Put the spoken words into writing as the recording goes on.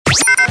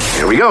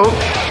Here we go.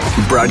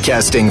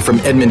 Broadcasting from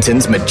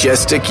Edmonton's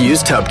majestic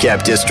used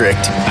hubcap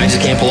district. I just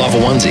can't pull off a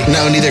onesie.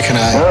 No, neither can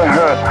I.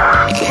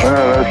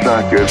 That's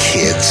not good.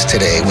 Kids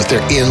today with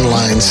their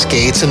inline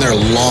skates and their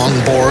long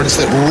boards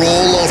that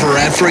roll over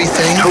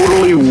everything.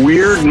 Totally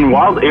weird and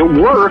wild. It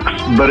works,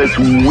 but it's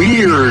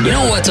weird. You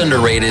know what's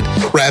underrated?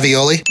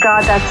 Ravioli.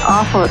 God, that's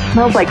awful. It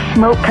smells like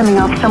smoke coming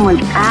off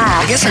someone's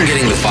ass. I guess I'm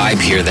getting the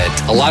vibe here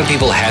that a lot of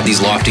people had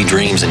these lofty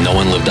dreams and no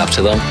one lived up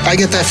to them. I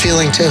get that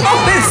feeling too.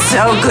 Oh, it's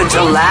so good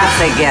to laugh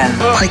again.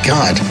 My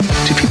God,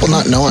 do people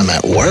not know I'm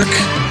at work?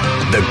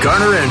 The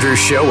Garner Andrews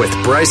Show with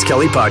Bryce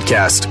Kelly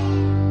Podcast.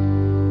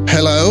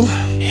 Hello.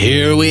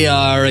 Here we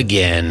are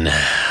again.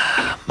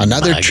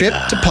 Another trip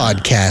to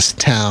Podcast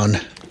Town.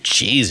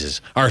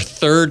 Jesus. Our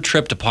third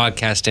trip to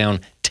Podcast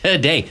Town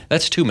today.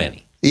 That's too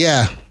many.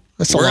 Yeah,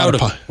 that's a lot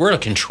of we're out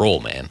of control,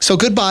 man. So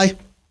goodbye.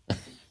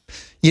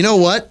 You know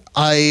what?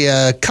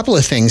 A couple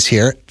of things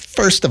here.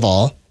 First of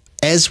all,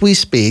 as we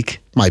speak,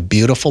 my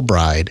beautiful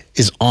bride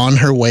is on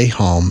her way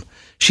home.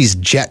 She's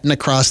jetting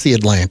across the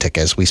Atlantic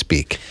as we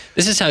speak.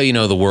 This is how you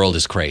know the world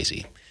is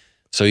crazy.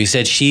 So you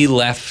said she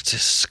left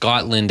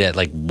Scotland at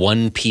like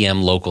 1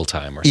 p.m. local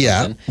time or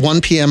something. Yeah,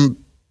 1 p.m.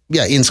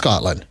 Yeah, in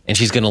Scotland. And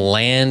she's going to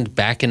land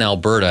back in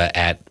Alberta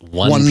at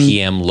 1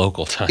 p.m.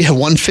 local time. Yeah,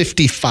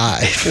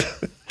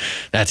 1:55.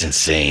 That's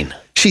insane.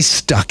 She's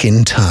stuck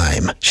in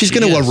time. She's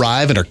going to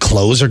arrive and her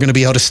clothes are going to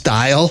be out of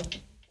style.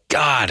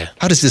 God.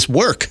 How does this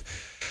work?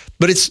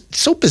 But it's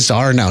so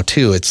bizarre now,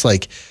 too. It's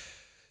like,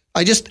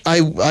 I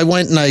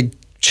went and I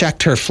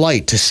checked her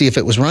flight to see if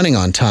it was running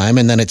on time.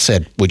 And then it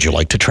said, would you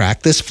like to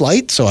track this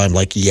flight? So I'm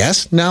like,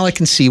 yes. Now I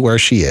can see where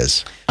she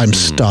is. I'm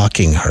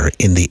stalking her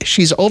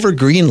she's over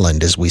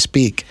Greenland as we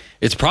speak.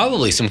 It's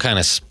probably some kind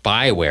of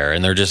spyware.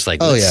 And they're just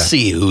like, let's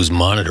see who's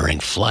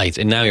monitoring flights.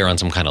 And now you're on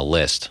some kind of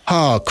list.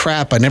 Oh,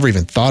 crap. I never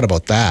even thought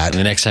about that. And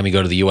the next time you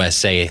go to the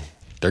USA,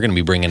 they're going to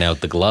be bringing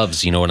out the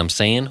gloves. You know what I'm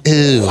saying?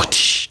 Ew.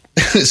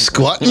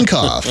 Squat and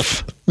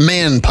cough.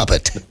 Man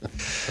puppet.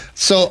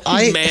 So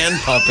Man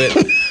puppet.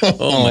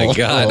 Oh my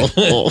God.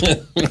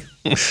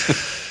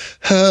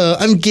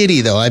 I'm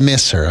giddy though. I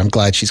miss her. I'm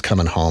glad she's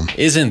coming home.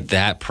 Isn't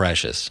that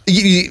precious?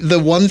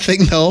 The one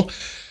thing though,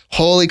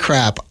 holy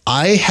crap,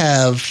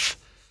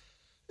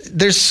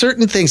 there's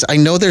certain things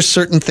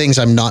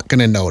I'm not going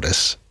to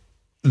notice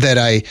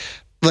that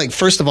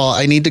first of all,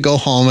 I need to go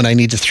home and I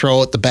need to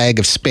throw out the bag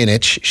of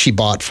spinach she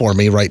bought for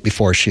me right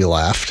before she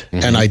left,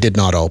 and I did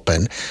not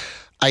open.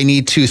 I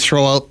need to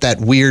throw out that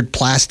weird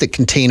plastic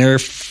container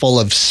full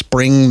of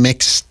spring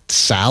mixed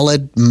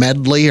salad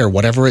medley or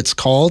whatever it's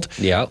called.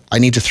 Yeah. I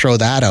need to throw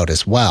that out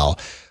as well.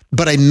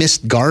 But I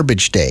missed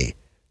garbage day.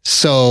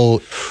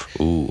 So.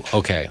 Ooh,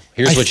 okay.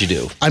 Here's what you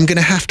do. I'm going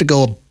to have to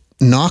go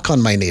knock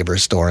on my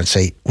neighbor's door and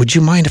say, would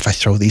you mind if I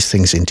throw these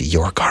things into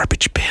your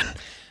garbage bin?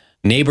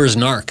 Neighbors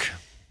narc.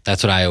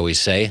 That's what I always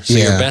say. So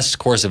your best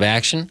course of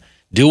action,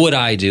 do what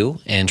I do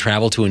and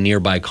travel to a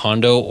nearby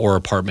condo or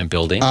apartment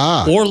building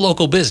or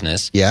local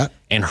business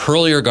and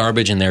hurl your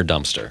garbage in their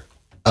dumpster.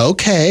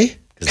 Okay.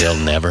 Because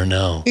they'll never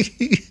know.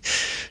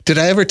 Did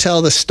I ever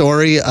tell the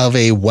story of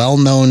a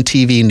well-known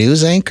TV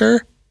news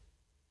anchor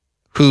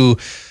who...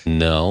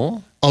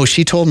 No. Oh,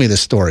 she told me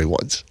this story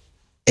once.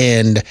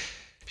 And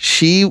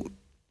she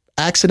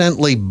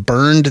accidentally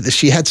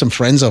she had some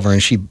friends over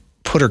and she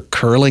put her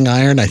curling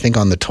iron, I think,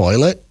 on the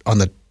toilet, on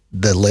the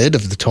lid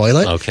of the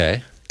toilet.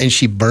 Okay. And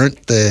she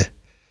burnt the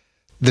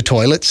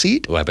toilet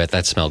seat. Oh, I bet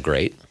that smelled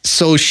great.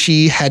 So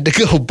she had to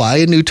go buy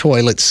a new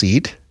toilet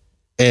seat,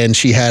 and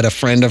she had a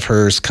friend of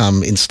hers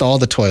come install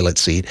the toilet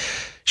seat.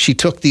 She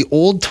took the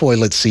old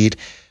toilet seat,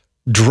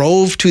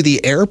 drove to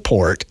the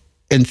airport,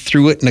 and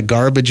threw it in a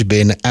garbage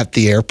bin at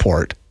the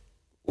airport.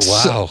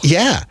 Wow. So,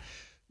 yeah.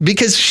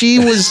 Because she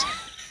was...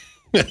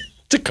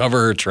 To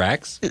cover her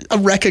tracks? A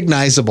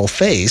recognizable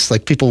face.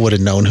 Like, people would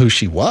have known who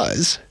she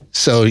was.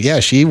 So,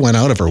 yeah, she went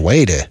out of her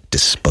way to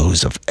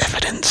dispose of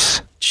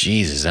evidence.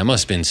 Jesus, that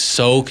must have been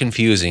so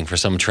confusing for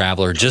some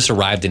traveler. Just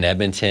arrived in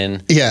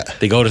Edmonton. Yeah.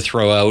 They go to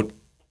throw out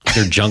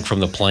their junk from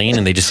the plane,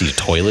 and they just see a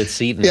toilet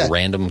seat and a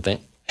random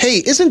thing.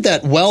 Hey, isn't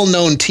that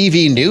well-known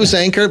TV news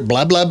anchor,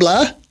 blah, blah,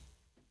 blah?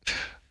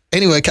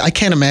 Anyway, I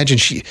can't imagine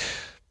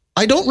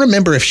I don't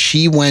remember if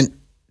she went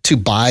to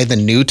buy the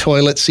new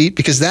toilet seat,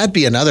 because that'd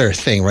be another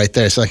thing right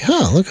there. It's like,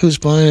 look who's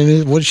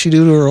buying what did she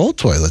do to her old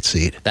toilet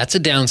seat? That's a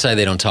downside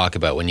they don't talk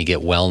about when you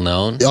get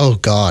well-known. Oh,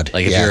 God.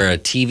 Like if you're a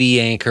TV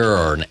anchor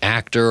or an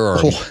actor or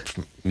a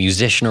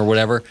musician or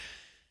whatever,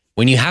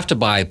 when you have to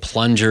buy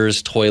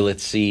plungers,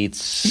 toilet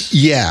seats,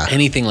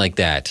 anything like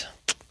that,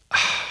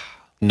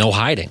 no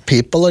hiding.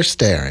 People are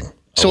staring.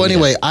 So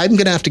anyway, I'm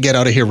going to have to get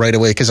out of here right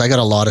away because I got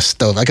a lot of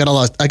stuff. I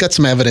got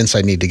some evidence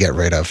I need to get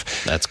rid of.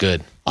 That's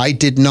good. I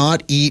did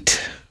not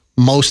eat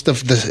most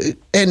of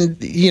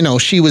and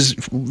she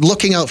was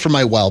looking out for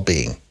my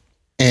well-being,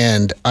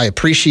 and I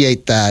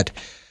appreciate that.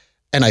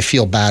 And I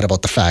feel bad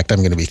about the fact I'm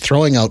going to be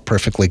throwing out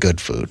perfectly good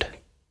food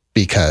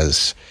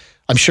because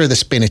I'm sure the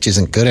spinach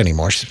isn't good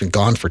anymore. She's been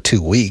gone for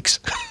 2 weeks.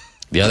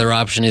 The other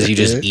option is you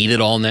just eat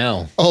it all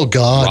now. Oh,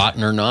 God.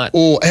 Rotten or not.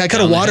 Oh, I got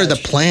to water the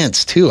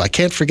plants, too. I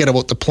can't forget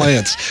about the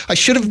plants. I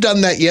should have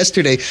done that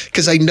yesterday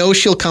because I know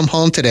she'll come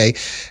home today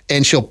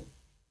and she'll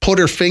put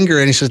her finger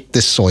in and she says,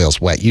 this soil's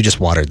wet. You just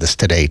watered this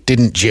today,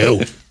 didn't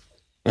you?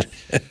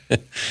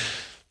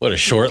 What a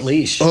short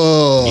leash.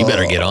 Oh. You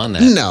better get on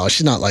that. No,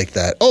 she's not like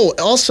that. Oh,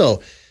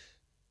 also,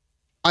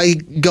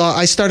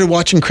 I started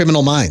watching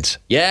Criminal Minds.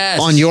 Yes.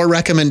 On your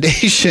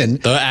recommendation.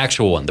 The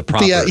actual one, the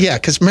proper. Yeah,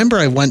 because remember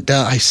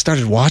I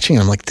started watching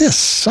and I'm like, this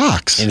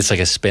sucks. And it's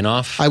like a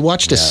spin-off? I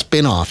watched a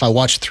spin-off. I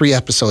watched 3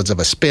 episodes of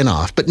a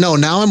spin-off. But no,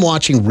 now I'm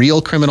watching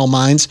Real Criminal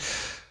Minds.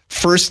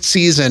 First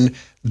season,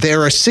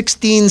 there are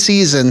 16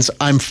 seasons.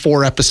 I'm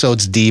 4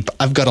 episodes deep.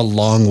 I've got a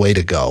long way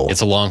to go.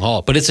 It's a long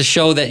haul. But it's a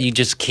show that you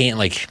just can't,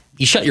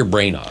 you shut your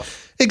brain off.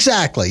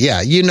 Exactly.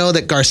 Yeah. You know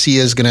that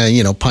Garcia is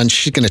going to, punch.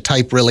 She's going to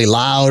type really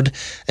loud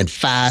and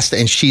fast,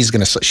 and she's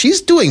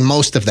doing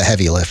most of the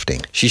heavy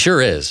lifting. She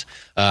sure is.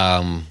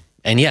 And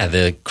yeah,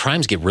 the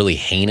crimes get really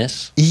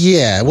heinous.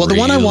 Yeah. Well, the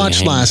one I watched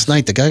heinous. last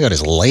night, the guy got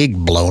his leg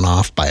blown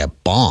off by a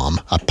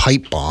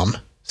pipe bomb.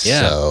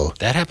 Yeah. So,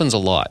 that happens a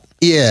lot.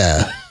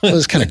 Yeah. It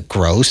was kind of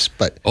gross,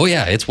 but. Oh,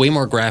 yeah. It's way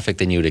more graphic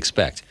than you would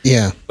expect.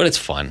 Yeah. But it's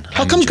fun.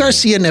 How come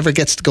Garcia never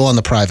gets to go on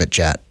the private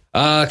jet?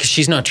 Because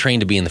she's not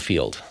trained to be in the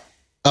field.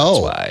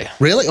 Oh, That's why.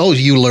 Really? Oh,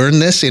 you learn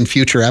this in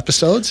future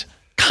episodes?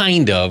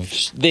 Kind of.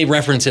 They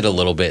reference it a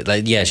little bit.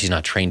 Yeah, she's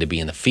not trained to be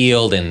in the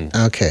field, and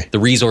the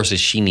resources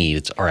she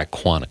needs are at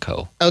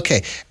Quantico.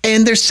 Okay.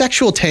 And there's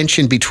sexual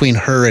tension between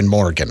her and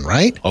Morgan,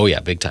 right? Oh,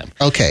 yeah, big time.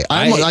 Okay.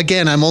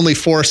 I'm only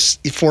four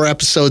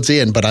episodes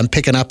in, but I'm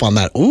picking up on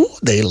that. Ooh,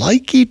 they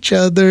like each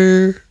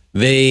other.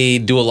 They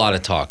do a lot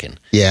of talking.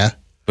 Yeah.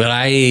 But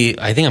I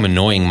think I'm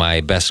annoying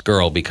my best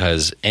girl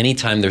because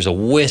anytime there's a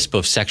wisp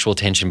of sexual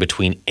tension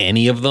between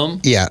any of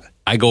them,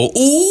 I go,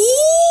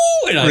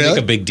 ooh, and I make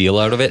a big deal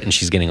out of it, and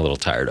she's getting a little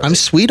tired of it. I'm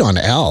sweet on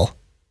Elle.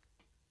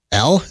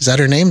 Elle? Is that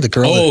her name? The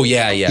girl? Oh,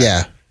 yeah.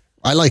 Yeah.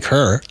 I like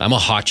her. I'm a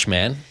Hotch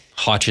man.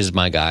 Hotch is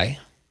my guy.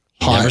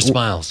 He never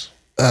smiles.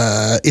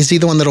 Is he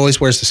the one that always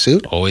wears the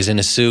suit? Always in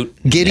a suit.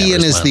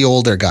 Gideon is the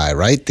older guy,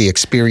 right? The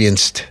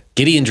experienced.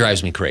 Gideon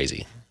drives me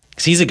crazy.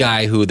 Because he's a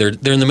guy who they're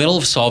in the middle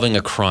of solving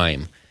a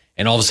crime,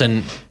 and all of a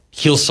sudden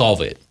he'll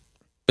solve it.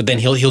 But then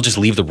he'll just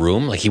leave the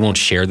room. Like, he won't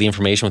share the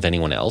information with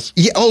anyone else.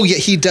 Yeah. Oh, yeah,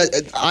 he does.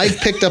 I've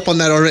picked up on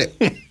that already.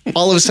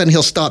 All of a sudden,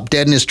 he'll stop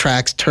dead in his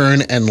tracks,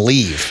 turn, and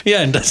leave.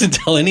 Yeah, and doesn't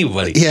tell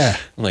anybody. Yeah.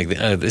 Like,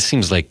 this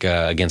seems like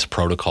against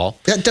protocol.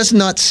 That does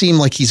not seem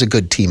like he's a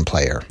good team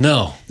player.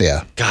 No.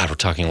 Yeah. God, we're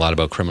talking a lot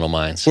about Criminal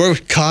Minds. We're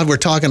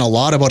talking a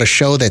lot about a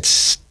show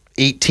that's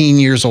 18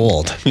 years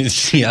old.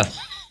 Yeah.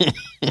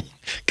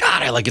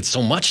 God, I like it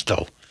so much,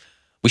 though.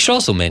 We should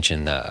also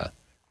mention...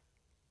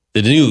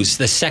 the news,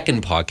 the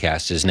second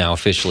podcast is now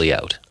officially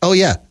out. Oh,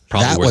 yeah.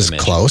 Probably that was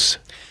close.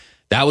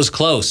 That was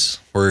close,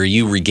 where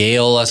you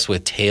regale us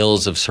with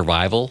tales of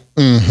survival.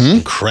 Mm-hmm.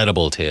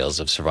 Incredible tales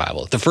of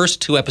survival. The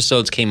first 2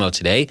 episodes came out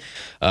today.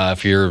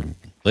 If you're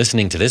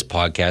listening to this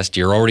podcast,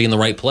 you're already in the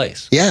right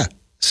place. Yeah.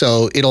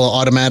 So it'll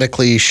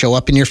automatically show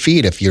up in your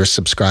feed if you're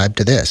subscribed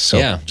to this. So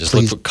yeah, just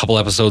look for a couple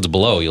episodes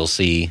below. You'll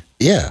see.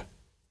 Yeah.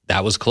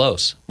 That was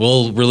close.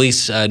 We'll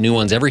release new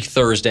ones every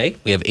Thursday.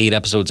 We have 8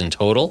 episodes in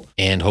total,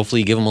 and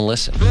hopefully you give them a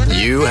listen.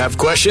 You have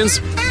questions?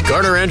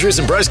 Garner Andrews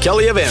and Bryce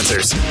Kelly have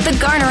answers. The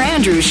Garner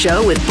Andrews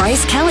Show with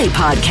Bryce Kelly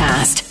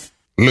Podcast.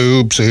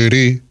 Lube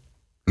City.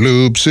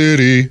 Lube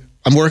City.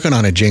 I'm working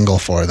on a jingle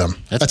for them.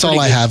 That's all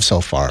I have so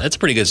far. That's a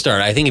pretty good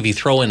start. I think if you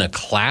throw in a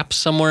clap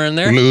somewhere in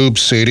there. Lube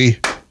City.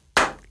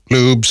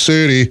 Lube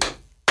City.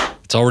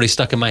 It's already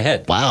stuck in my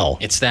head. Wow.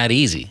 It's that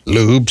easy.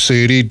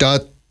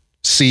 LubeCity.ca.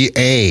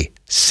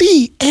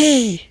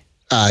 C-A.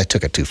 I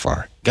took it too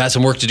far. Got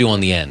some work to do on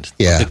the end.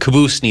 Yeah. The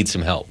caboose needs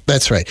some help.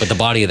 That's right. But the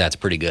body of that's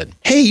pretty good.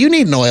 Hey, you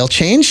need an oil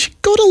change?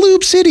 Go to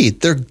Lube City.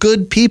 They're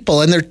good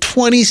people, and there are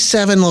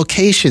 27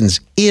 locations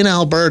in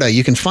Alberta.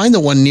 You can find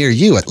the one near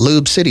you at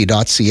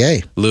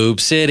lubecity.ca.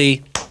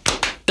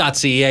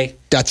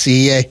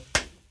 Lubecity.ca.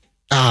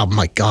 Oh,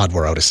 my God,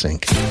 we're out of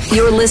sync.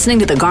 You're listening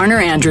to The Garner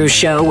Andrews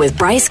Show with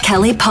Bryce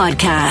Kelly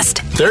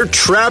Podcast. They're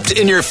trapped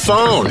in your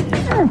phone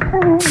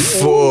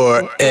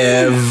forever.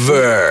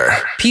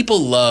 People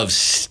love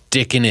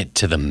sticking it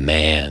to the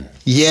man.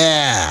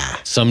 Yeah.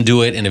 Some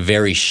do it in a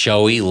very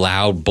showy,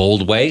 loud,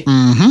 bold way.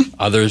 Mm-hmm.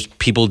 Others,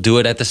 people do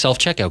it at the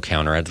self-checkout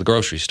counter at the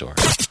grocery store.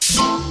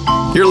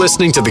 You're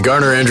listening to The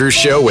Garner Andrews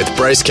Show with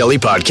Bryce Kelly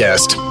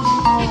Podcast.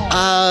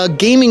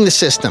 Gaming the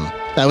system.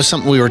 That was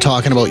something we were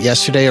talking about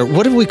yesterday, or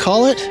what did we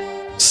call it?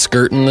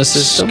 Skirting the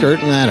system?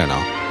 I don't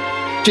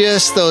know.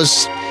 Just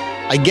those,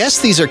 I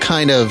guess these are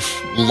kind of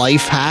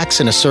life hacks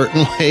in a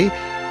certain way.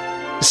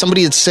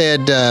 Somebody had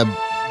said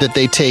that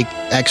they take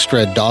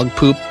extra dog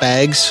poop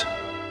bags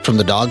from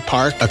the dog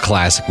park. A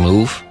classic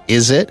move.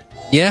 Is it?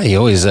 Yeah, you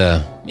always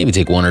maybe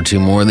take 1 or 2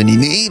 more than you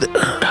need.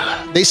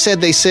 They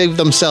said they save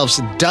themselves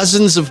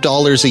dozens of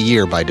dollars a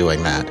year by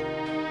doing that.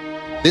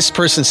 This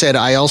person said,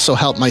 I also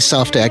help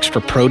myself to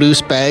extra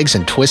produce bags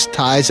and twist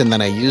ties, and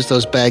then I use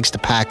those bags to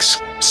pack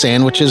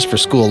sandwiches for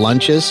school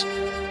lunches.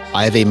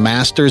 I have a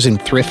master's in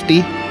thrifty.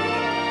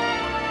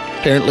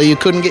 Apparently you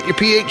couldn't get your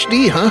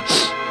PhD, huh?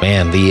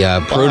 Man,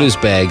 the produce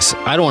bags,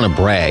 I don't want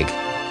to brag,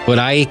 but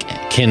I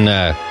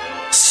can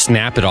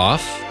snap it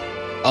off.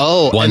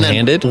 Oh,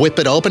 one-handed. And then whip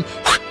it open.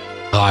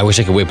 Oh, I wish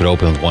I could whip it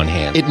open with one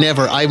hand. It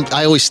never. I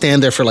always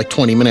stand there for like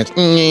 20 minutes.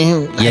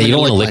 Yeah, you don't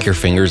want to lick your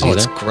fingers either.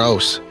 It's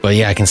gross. But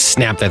yeah, I can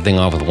snap that thing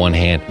off with one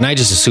hand. And I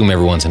just assume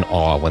everyone's in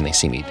awe when they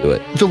see me do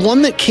it. The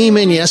one that came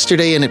in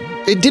yesterday, and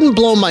it didn't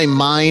blow my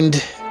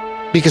mind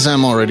because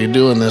I'm already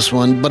doing this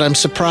one, but I'm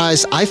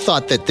surprised. I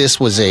thought that this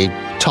was a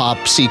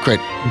top secret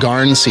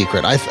Garn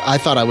secret. I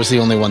thought I was the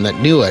only one that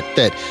knew it,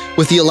 that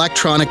with the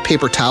electronic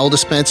paper towel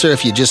dispenser,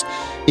 if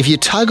you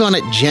tug on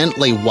it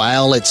gently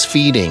while it's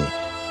feeding,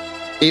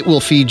 it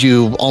will feed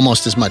you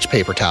almost as much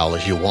paper towel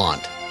as you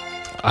want.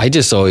 I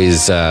just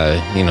always,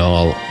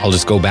 I'll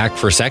just go back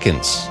for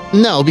seconds.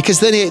 No,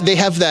 because then they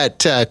have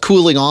that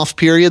cooling off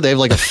period. They have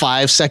like a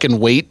 5-second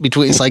wait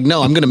between. It's like,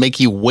 no, I'm going to make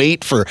you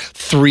wait for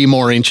 3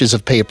 more inches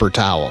of paper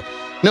towel.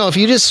 No, if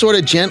you just sort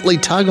of gently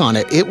tug on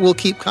it, it will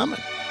keep coming.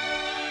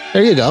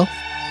 There you go.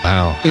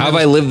 Wow. How have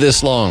I lived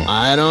this long?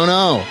 I don't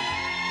know.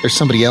 There's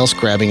somebody else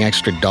grabbing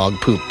extra dog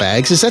poop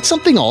bags. Is that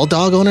something all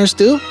dog owners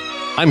do?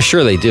 I'm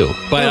sure they do.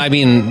 But I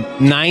mean,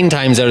 9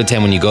 times out of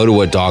 10, when you go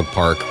to a dog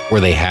park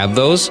where they have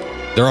those,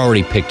 they're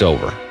already picked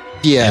over.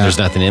 Yeah. And there's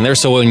nothing in there.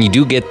 So when you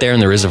do get there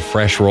and there is a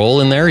fresh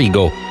roll in there, you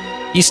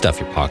stuff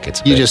your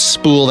pockets. You just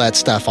spool that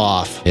stuff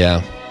off.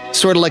 Yeah.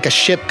 Sort of like a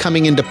ship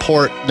coming into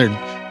port.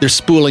 They're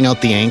spooling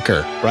out the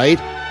anchor, right?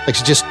 Like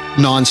it's just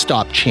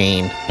nonstop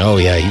chain. Oh,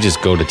 yeah. You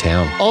just go to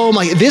town. Oh,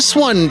 my. This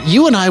one,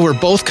 you and I were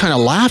both kind of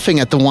laughing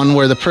at the one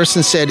where the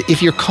person said,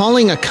 if you're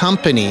calling a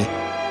company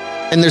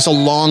and there's a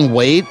long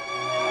wait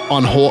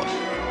on hold,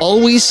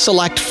 always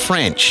select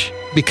French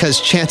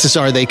because chances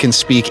are they can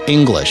speak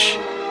English.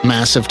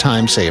 Massive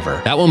time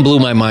saver. That one blew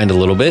my mind a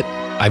little bit.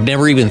 I've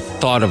never even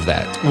thought of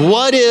that.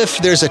 What if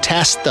there's a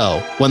test, though,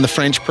 when the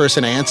French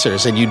person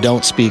answers and you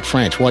don't speak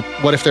French? What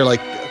if they're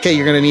like, okay,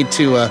 you're going to need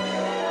to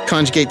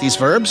conjugate these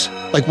verbs?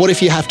 Like, what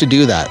if you have to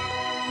do that?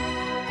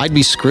 I'd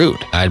be screwed.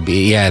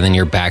 Then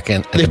you're back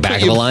at the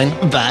back of the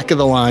line? Back of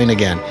the line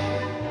again.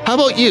 How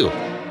about you?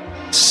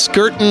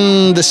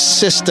 Skirting the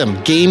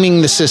system,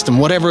 gaming the system,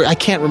 whatever. I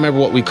can't remember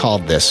what we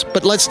called this,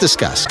 but let's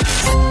discuss.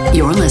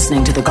 You're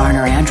listening to the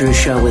Garner Andrews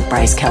Show with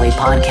Bryce Kelly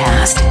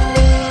Podcast.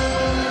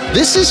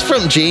 This is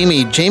from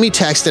Jamie. Jamie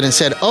texted and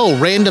said,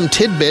 random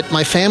tidbit.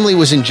 My family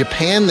was in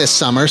Japan this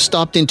summer,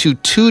 stopped into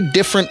 2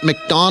 different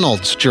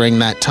McDonald's during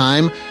that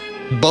time.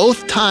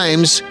 Both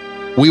times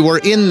we were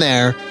in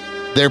there,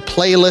 their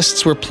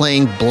playlists were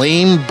playing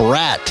Blame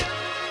Brat.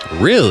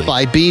 Really?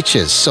 By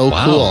Beaches. So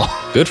wow.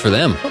 Cool. Good for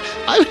them.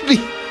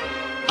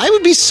 I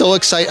would be so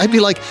excited. I'd be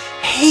like,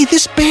 hey,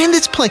 this band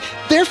that's playing,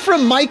 they're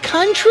from my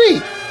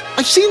country.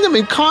 I've seen them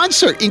in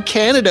concert in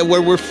Canada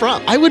where we're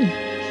from. I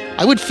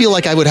would feel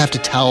like I would have to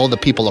tell the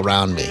people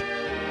around me.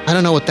 I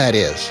don't know what that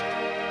is.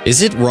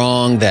 Is it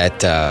wrong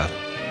that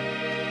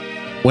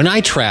when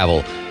I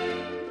travel,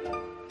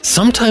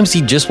 sometimes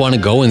you just want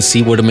to go and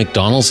see what a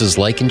McDonald's is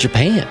like in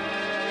Japan?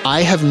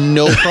 I have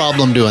no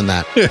problem doing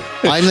that.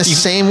 I'm the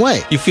same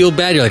way. You feel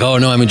bad. You're like, oh,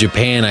 no, I'm in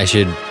Japan. I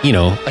should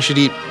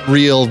eat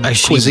real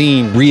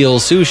cuisine. Real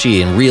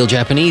sushi and real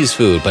Japanese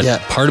food. But yeah.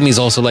 Part of me is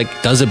also like,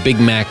 does a Big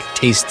Mac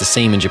taste the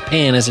same in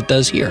Japan as it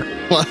does here?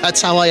 Well,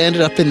 that's how I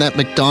ended up in that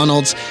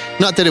McDonald's.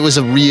 Not that it was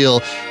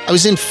I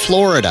was in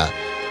Florida,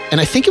 and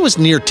I think it was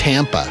near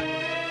Tampa.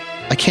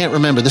 I can't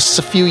remember. This is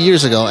a few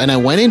years ago. And I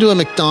went into a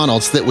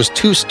McDonald's that was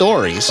 2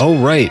 stories. Oh,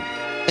 right.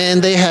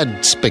 And they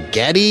had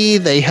spaghetti.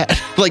 They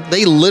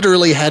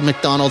literally had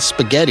McDonald's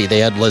spaghetti. They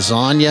had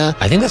lasagna.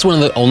 I think that's one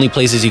of the only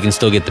places you can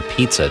still get the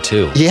pizza,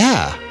 too.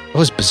 Yeah. It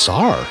was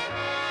bizarre.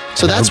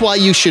 So that's why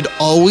you should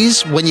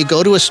always, when you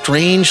go to a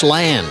strange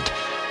land,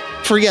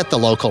 forget the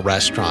local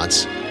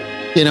restaurants.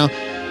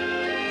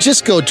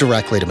 Just go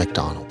directly to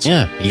McDonald's.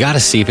 Yeah. You got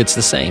to see if it's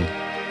the same.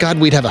 God,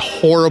 we'd have a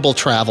horrible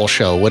travel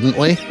show, wouldn't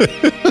we?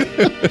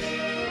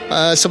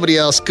 Somebody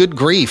else, good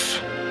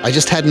grief. I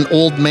just had an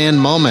old man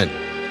moment.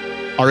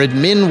 Our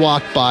admin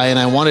walked by and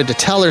I wanted to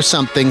tell her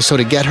something, so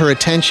to get her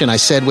attention, I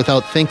said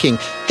without thinking,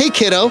 hey,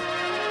 kiddo,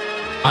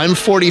 I'm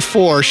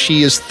 44,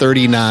 she is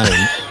 39.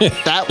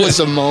 That was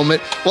a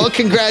moment. Well,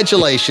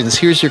 congratulations.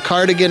 Here's your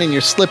cardigan and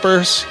your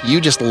slippers. You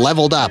just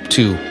leveled up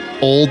to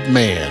old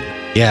man.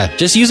 Yeah,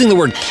 just using the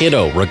word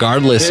kiddo,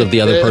 regardless of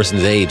the other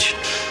person's age.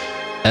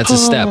 That's a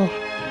step.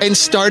 And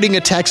starting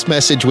a text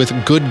message with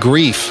good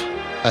grief.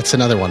 That's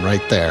another one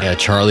right there. Yeah,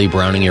 Charlie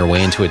Browning your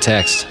way into a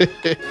text.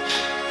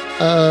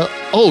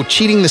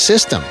 Cheating the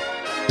system.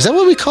 Is that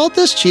what we called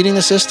this? Cheating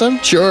the system?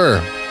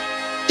 Sure.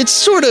 It's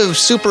sort of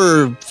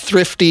super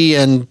thrifty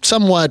and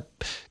somewhat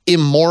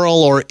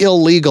immoral or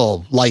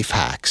illegal life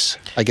hacks.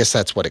 I guess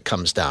that's what it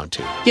comes down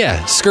to.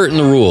 Yeah, skirting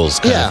the rules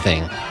kind of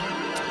thing.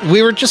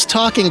 We were just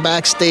talking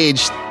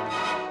backstage.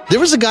 There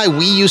was a guy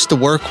we used to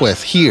work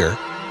with here.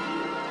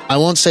 I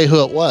won't say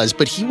who it was,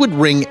 but he would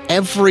ring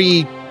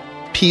every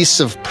piece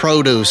of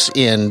produce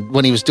in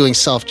when he was doing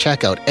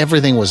self-checkout.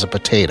 Everything was a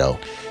potato.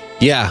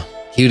 Yeah.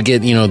 He would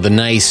get, the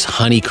nice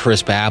Honey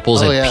Crisp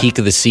apples at peak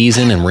of the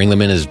season and ring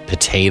them in as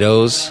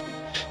potatoes.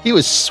 He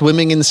was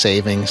swimming in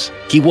savings.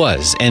 He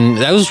was. And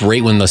that was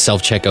right when the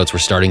self-checkouts were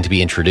starting to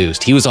be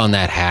introduced. He was on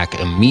that hack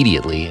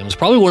immediately. It was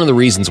probably one of the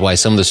reasons why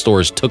some of the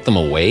stores took them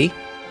away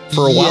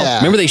for a while.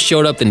 Remember they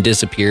showed up and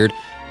disappeared,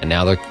 and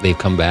now they've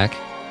come back?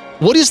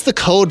 What is the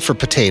code for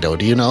potato?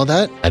 Do you know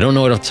that? I don't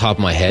know it off the top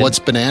of my head. What's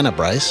banana,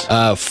 Bryce?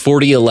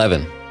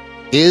 4011.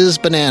 Is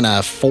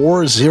banana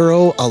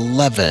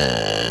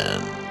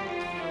 4011?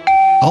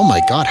 Oh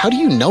my God, how do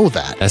you know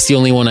that? That's the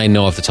only one I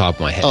know off the top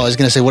of my head. Oh, I was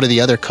going to say, what are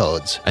the other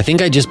codes? I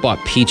think I just bought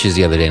peaches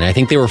the other day, and I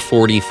think they were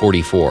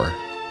 4044.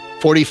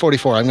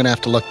 4044, I'm going to have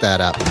to look that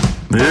up.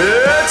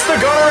 It's the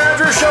Garner and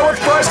Andrew Show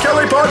with Bryce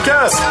Kelly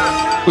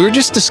Podcast. We were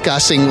just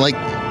discussing,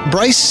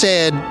 Bryce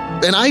said,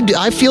 and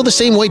I feel the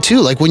same way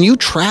too, when you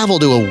travel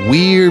to a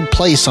weird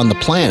place on the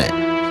planet,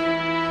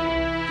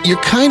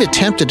 you're kind of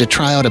tempted to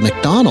try out a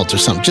McDonald's or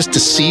something, just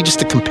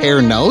to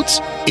compare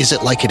notes. Is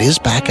it like it is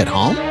back at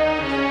home?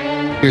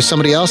 Here's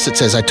somebody else that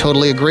says, I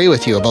totally agree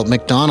with you about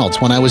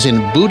McDonald's. When I was in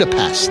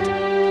Budapest,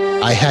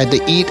 I had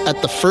to eat at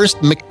the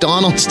first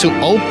McDonald's to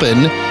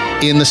open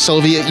in the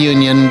Soviet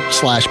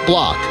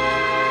Union/bloc.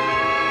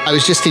 I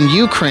was just in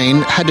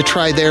Ukraine, had to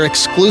try their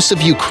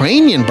exclusive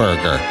Ukrainian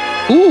burger.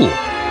 Ooh,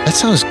 that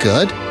sounds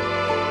good.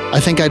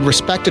 I think I'd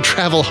respect a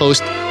travel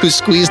host who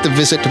squeezed a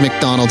visit to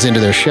McDonald's into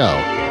their show.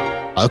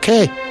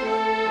 Okay.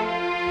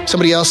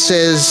 Somebody else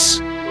says,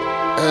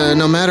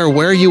 no matter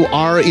where you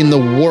are in the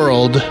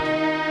world,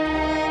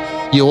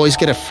 you always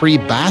get a free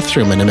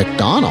bathroom in a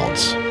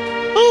McDonald's.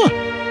 Huh.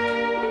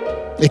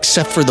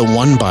 Except for the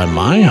one by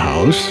my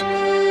house.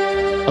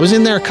 I was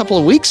in there a couple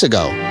of weeks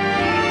ago,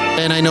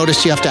 and I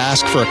noticed you have to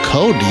ask for a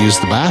code to use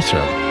the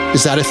bathroom.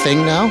 Is that a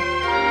thing now?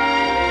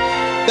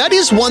 That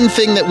is one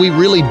thing that we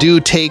really do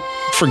take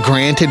for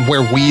granted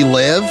where we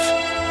live.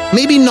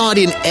 Maybe not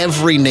in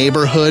every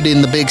neighborhood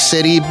in the big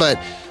city, but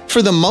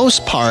for the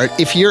most part,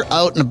 if you're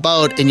out and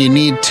about and you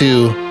need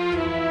to,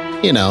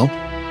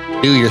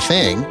 do your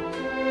thing,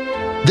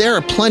 there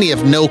are plenty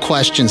of no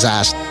questions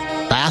asked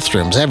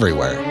bathrooms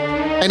everywhere.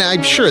 And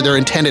I'm sure they're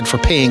intended for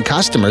paying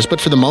customers,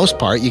 but for the most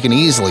part, you can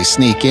easily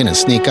sneak in and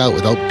sneak out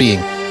without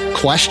being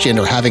questioned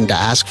or having to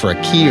ask for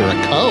a key or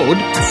a code.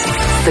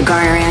 The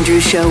Garner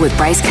Andrews Show with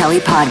Bryce Kelly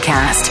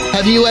Podcast.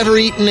 Have you ever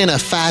eaten in a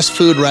fast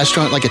food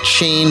restaurant, like a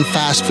chain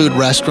fast food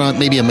restaurant,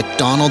 maybe a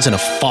McDonald's in a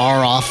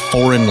far-off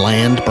foreign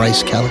land,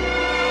 Bryce Kelly?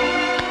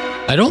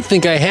 I don't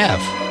think I have.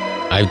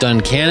 I've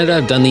done Canada,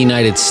 I've done the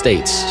United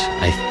States.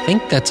 I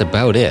think that's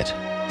about it.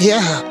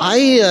 Yeah,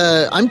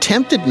 I'm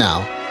tempted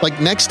now.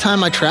 Next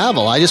time I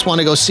travel, I just want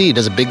to go see,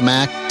 does a Big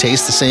Mac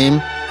taste the same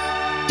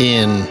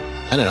in,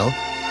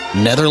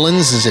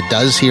 Netherlands as it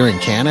does here in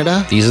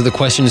Canada? These are the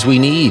questions we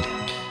need.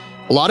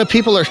 A lot of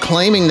people are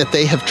claiming that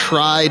they have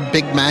tried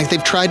Big Mac.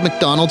 They've tried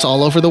McDonald's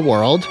all over the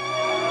world.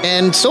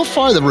 And so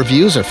far, the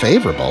reviews are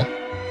favorable.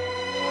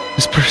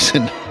 This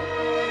person...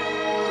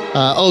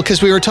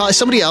 because we were talking...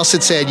 Somebody else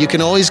had said, you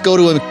can always go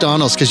to a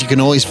McDonald's because you can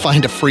always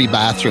find a free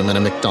bathroom in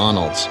a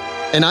McDonald's.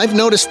 And I've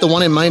noticed the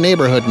one in my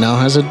neighborhood now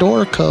has a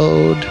door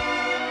code.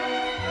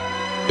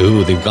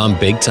 Ooh, they've gone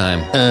big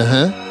time.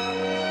 Uh-huh.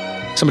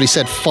 Somebody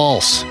said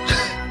false.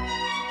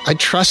 I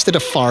trusted a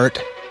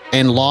fart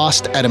and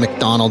lost at a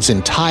McDonald's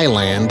in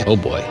Thailand. Oh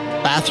boy.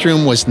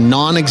 Bathroom was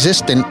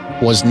non-existent,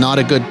 was not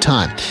a good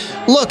time.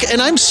 Look,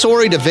 and I'm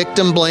sorry to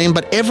victim blame,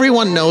 but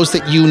everyone knows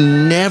that you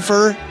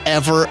never,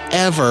 ever,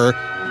 ever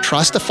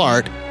trust a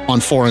fart on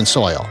foreign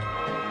soil.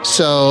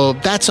 So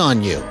that's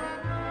on you.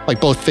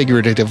 Both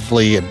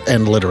figuratively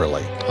and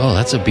literally. Oh,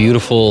 that's a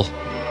beautiful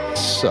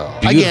thing.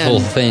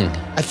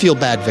 I feel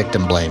bad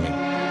victim blaming.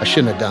 I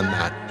shouldn't have done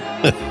that.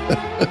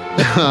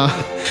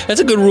 That's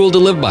a good rule to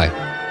live by.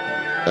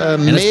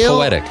 And it's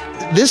poetic.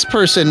 This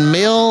person,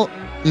 male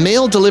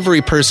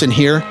delivery person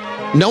here,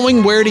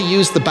 knowing where to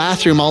use the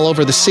bathroom all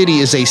over the city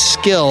is a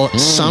skill.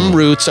 Some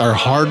routes are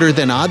harder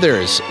than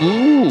others.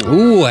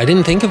 Ooh, I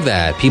didn't think of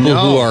that. People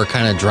who are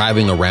kind of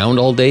driving around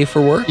all day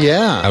for work?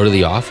 Yeah. Out of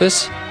the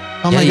office?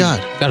 Oh my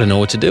God. You got to know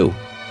what to do.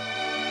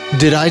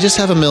 Did I just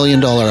have $1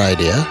 million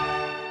idea?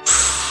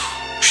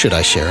 Should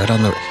I share it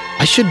on the...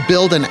 I should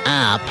build an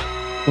app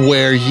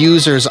where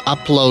users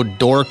upload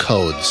door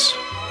codes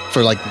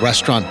for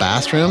restaurant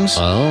bathrooms.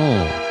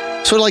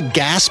 Oh. Sort of like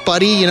Gas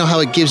Buddy, you know how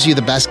it gives you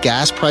the best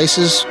gas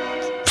prices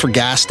for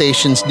gas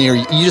stations near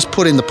you? You just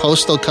put in the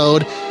postal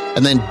code,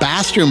 and then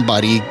Bathroom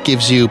Buddy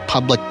gives you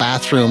public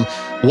bathroom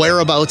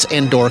whereabouts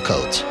and door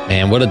codes.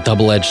 Man, what a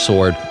double-edged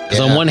sword. Because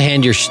on one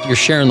hand, you're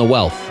sharing the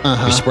wealth.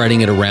 Uh-huh. You're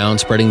spreading it around,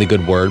 spreading the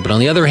good word. But on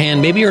the other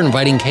hand, maybe you're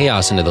inviting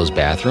chaos into those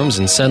bathrooms,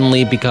 and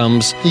suddenly it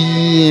becomes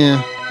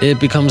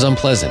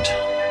unpleasant.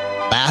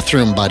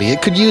 Bathroom Buddy.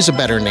 It could use a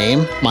better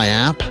name, my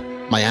app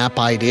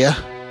idea.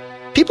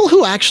 People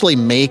who actually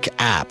make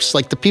apps,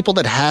 the people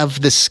that have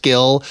the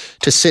skill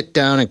to sit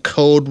down and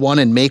code one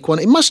and make one,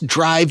 it must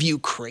drive you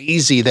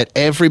crazy that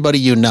everybody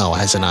you know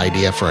has an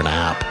idea for an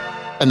app,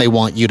 and they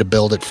want you to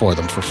build it for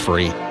them for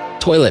free.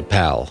 Toilet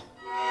Pal.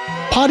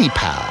 Potty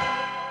Pal.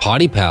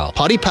 Potty Pal.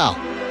 Potty Pal.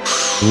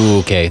 Ooh,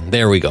 okay,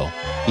 there we go.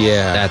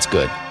 Yeah. That's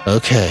good.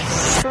 Okay.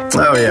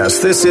 Oh, yes.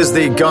 This is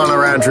the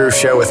Garner Andrews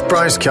Show with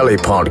Bryce Kelly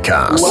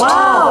podcast.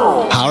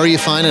 Wow. How are you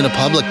finding a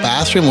public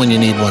bathroom when you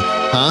need one?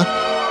 Huh?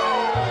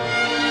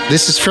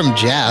 This is from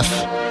Jeff.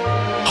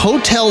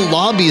 Hotel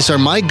lobbies are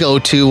my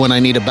go-to when I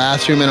need a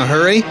bathroom in a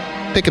hurry.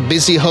 Pick a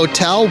busy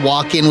hotel,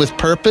 walk in with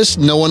purpose.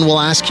 No one will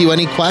ask you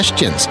any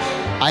questions.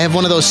 I have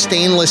one of those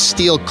stainless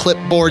steel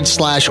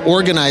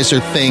clipboard/organizer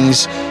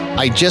things.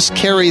 I just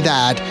carry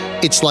that.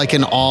 It's like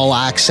an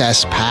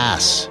all-access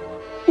pass.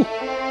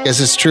 Guess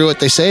it's true what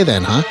they say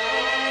then, huh?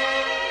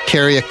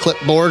 Carry a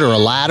clipboard or a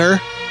ladder,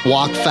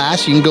 walk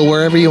fast, you can go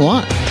wherever you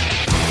want.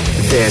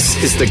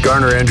 This is the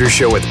Garner Andrews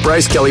Show with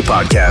Bryce Kelly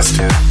podcast.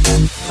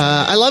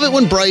 I love it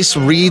when Bryce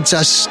reads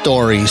us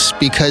stories,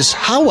 because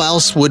how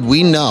else would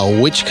we know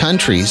which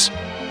countries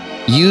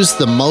use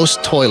the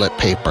most toilet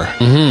paper?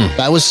 Mm-hmm.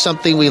 That was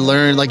something we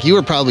learned. Like, you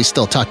were probably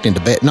still tucked into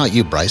bed. Not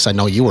you, Bryce. I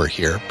know you were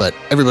here, but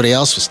everybody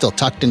else was still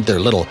tucked into their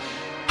little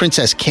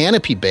princess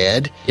canopy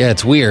bed. Yeah,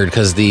 it's weird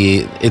because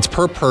it's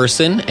per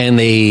person and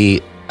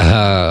it's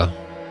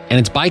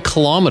by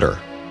kilometer.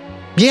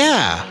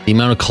 Yeah. The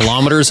amount of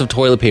kilometers of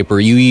toilet paper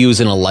you use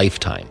in a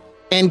lifetime.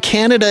 And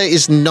Canada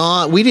is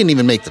not, we didn't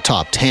even make the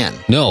top 10.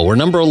 No, we're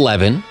number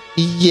 11.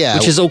 Yeah.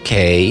 Which is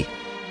okay.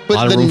 But a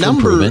lot of the room for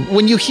number, improvement.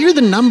 when you hear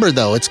the number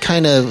though, it's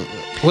kind of,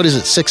 what is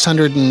it,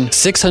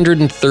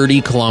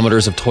 630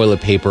 kilometers of toilet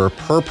paper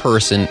per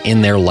person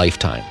in their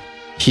lifetime.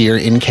 Here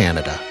in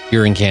Canada.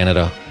 Here in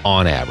Canada,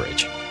 on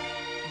average.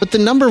 But the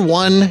number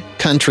one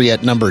country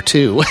at number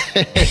 2.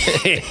 High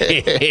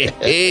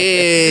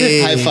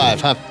five,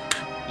 huh?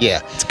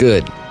 Yeah. It's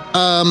good.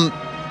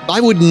 I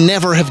would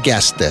never have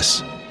guessed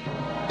this.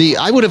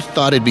 I would have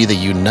thought it'd be the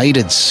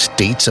United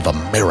States of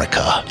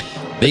America.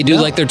 They do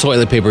like their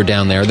toilet paper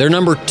down there. They're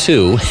number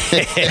 2.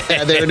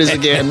 There it is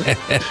again.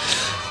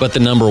 But the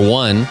number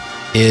 1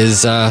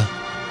 is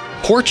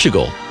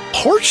Portugal.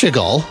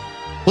 Portugal?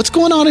 What's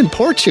going on in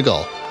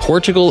Portugal?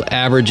 Portugal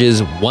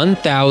averages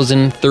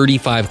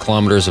 1,035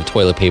 kilometers of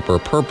toilet paper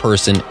per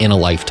person in a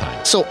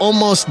lifetime. So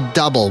almost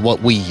double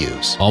what we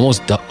use.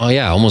 Almost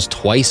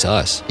twice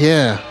us.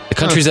 Yeah. The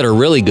countries that are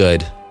really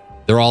good,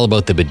 they're all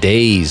about the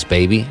bidets,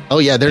 baby. Oh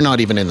yeah, they're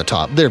not even in the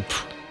top. They're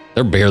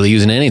barely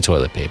using any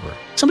toilet paper.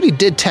 Somebody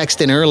did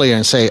text in earlier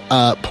and say,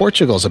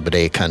 Portugal's a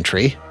bidet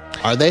country.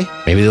 Are they?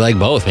 Maybe they like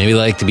both. Maybe they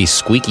like to be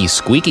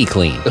squeaky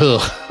clean.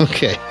 Oh,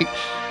 okay.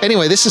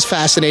 Anyway, this is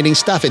fascinating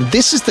stuff, and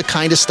this is the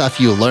kind of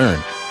stuff you learn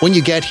when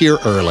you get here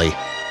early.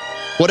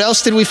 What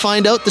else did we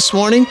find out this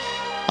morning?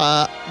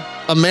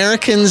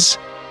 Americans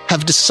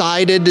have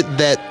decided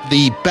that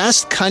the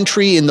best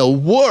country in the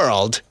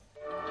world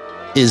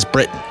is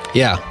Britain.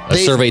 Yeah, a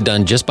survey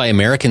done just by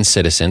American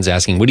citizens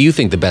asking, what do you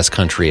think the best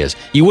country is?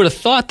 You would have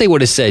thought they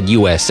would have said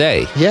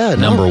USA,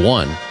 number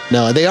 1.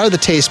 No, they are the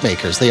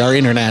tastemakers. They are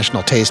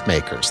international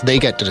tastemakers. They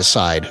get to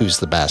decide who's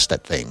the best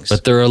at things.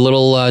 But they're a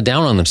little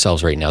down on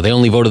themselves right now. They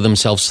only voted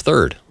themselves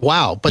 3rd.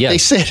 Wow, but they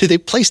said they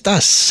placed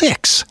us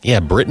 6. Yeah,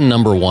 Britain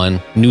number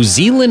 1, New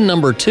Zealand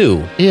number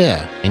 2.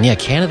 Yeah. And yeah,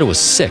 Canada was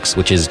 6,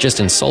 which is just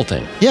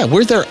insulting. Yeah,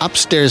 we're their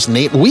upstairs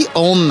neighbor. We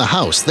own the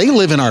house. They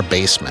live in our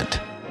basement.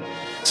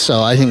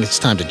 So I think it's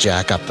time to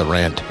jack up the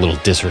rent. A little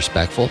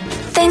disrespectful.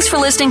 Thanks for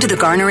listening to the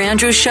Garner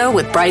Andrews Show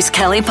with Bryce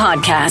Kelly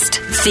podcast.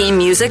 Theme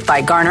music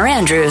by Garner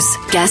Andrews.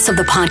 Guests of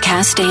the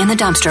podcast stay in the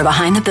dumpster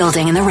behind the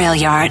building in the rail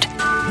yard.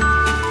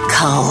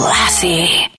 Classy.